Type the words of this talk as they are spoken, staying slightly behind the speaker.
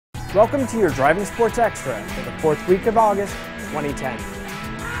Welcome to your Driving Sports Extra for the 4th week of August, 2010.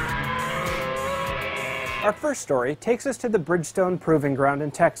 Our first story takes us to the Bridgestone Proving Ground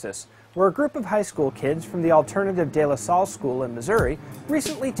in Texas, where a group of high school kids from the Alternative De La Salle School in Missouri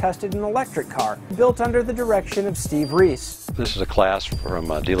recently tested an electric car built under the direction of Steve Reese. This is a class from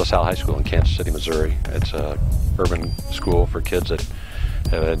De La Salle High School in Kansas City, Missouri. It's an urban school for kids that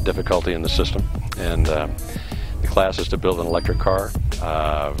have a difficulty in the system, and the class is to build an electric car.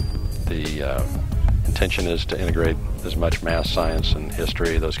 The intention is to integrate as much math, science, and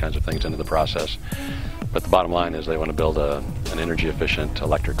history, those kinds of things into the process. But the bottom line is they want to build an energy-efficient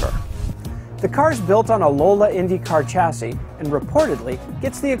electric car. The car is built on a Lola IndyCar chassis and reportedly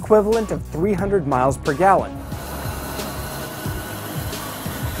gets the equivalent of 300 miles per gallon.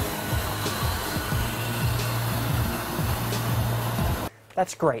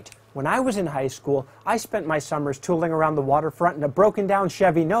 That's great. When I was in high school, I spent my summers tooling around the waterfront in a broken-down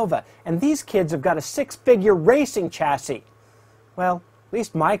Chevy Nova, and these kids have got a 6-figure racing chassis. Well, at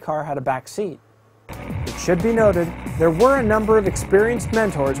least my car had a back seat. It should be noted, there were a number of experienced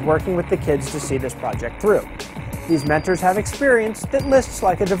mentors working with the kids to see this project through. These mentors have experience that lists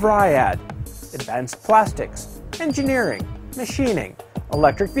like a DeVry ad: advanced plastics, engineering, machining,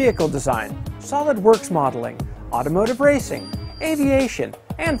 electric vehicle design, SolidWorks modeling, automotive racing, aviation,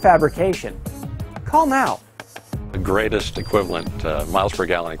 and fabrication. Call now. The greatest equivalent, miles per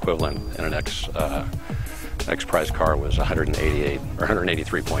gallon equivalent in an X-Prize car was 188 or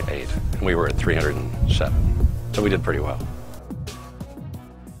 183.8, and we were at 307. So we did pretty well.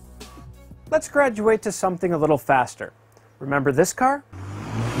 Let's graduate to something a little faster. Remember this car?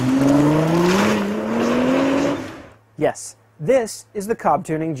 Yes, this is the Cobb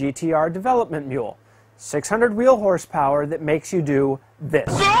Tuning GTR development mule. 600 wheel horsepower that makes you do this.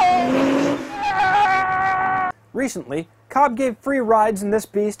 Recently, Cobb gave free rides in this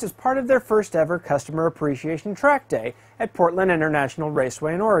beast as part of their first ever Customer Appreciation Track Day at Portland International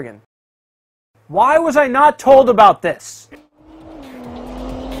Raceway in Oregon. Why was I not told about this?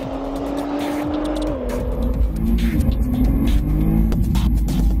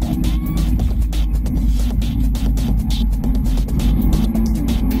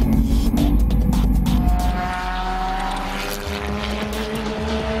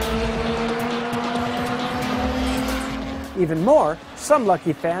 Even more, some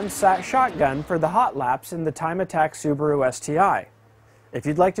lucky fans sat shotgun for the hot laps in the Time Attack Subaru STI. If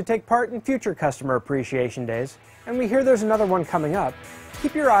you'd like to take part in future Customer Appreciation Days, and we hear there's another one coming up,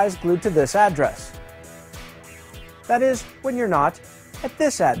 keep your eyes glued to this address. That is, when you're not at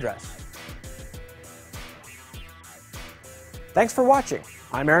this address. Thanks for watching.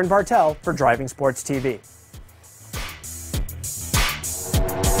 I'm Aaron Bartell for Driving Sports TV.